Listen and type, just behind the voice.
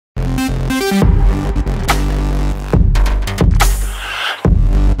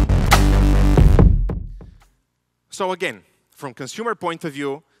So again, from consumer point of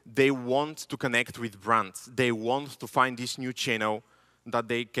view, they want to connect with brands. They want to find this new channel that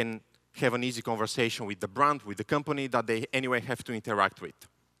they can have an easy conversation with the brand, with the company that they anyway have to interact with.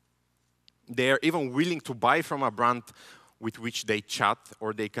 They are even willing to buy from a brand with which they chat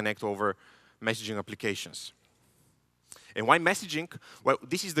or they connect over messaging applications. And why messaging? Well,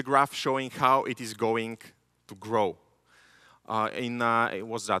 this is the graph showing how it is going to grow. It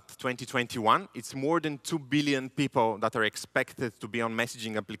was that 2021, it's more than 2 billion people that are expected to be on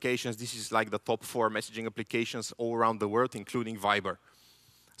messaging applications. This is like the top 4 messaging applications all around the world, including Viber.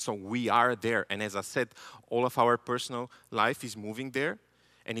 So we are there. And as I said, all of our personal life is moving there.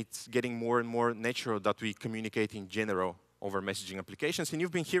 And it's getting more and more natural that we communicate in general over messaging applications. And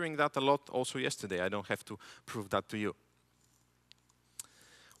you've been hearing that a lot also yesterday. I don't have to prove that to you.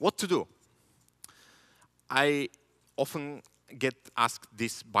 What to do? I often get asked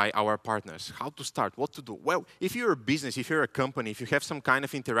this by our partners. How to start? What to do? Well, if you're a business, if you're a company, if you have some kind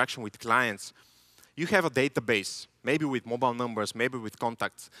of interaction with clients, you have a database, maybe with mobile numbers, maybe with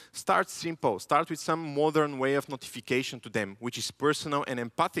contacts. Start simple. Start with some modern way of notification to them, which is personal and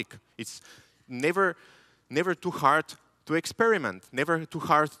empathic. It's never too hard to experiment, never too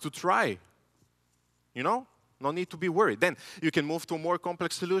hard to try. You know? No need to be worried. Then you can move to a more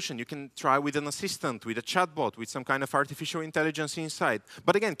complex solution. You can try with an assistant, with a chatbot, with some kind of artificial intelligence inside.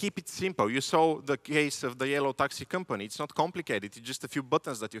 But again, keep it simple. You saw the case of the yellow taxi company. It's not complicated. It's just a few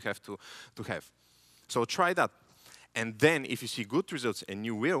buttons that you have to have. So try that. And then if you see good results, and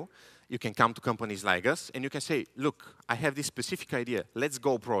you will, you can come to companies like us, and you can say, look, I have this specific idea. Let's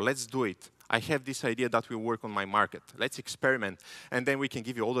go pro. Let's do it. I have this idea that will work on my market. Let's experiment. And then we can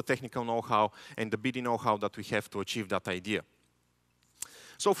give you all the technical know-how and the BD know-how that we have to achieve that idea.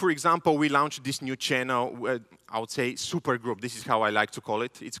 So for example, we launched this new channel, I would say super group. This is how I like to call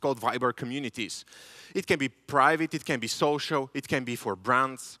it. It's called Viber Communities. It can be private, it can be social, it can be for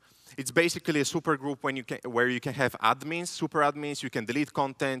brands. It's basically a super group where you can have admins, super admins, you can delete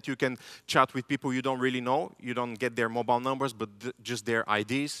content, you can chat with people you don't really know, you don't get their mobile numbers, but just their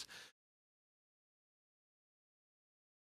IDs.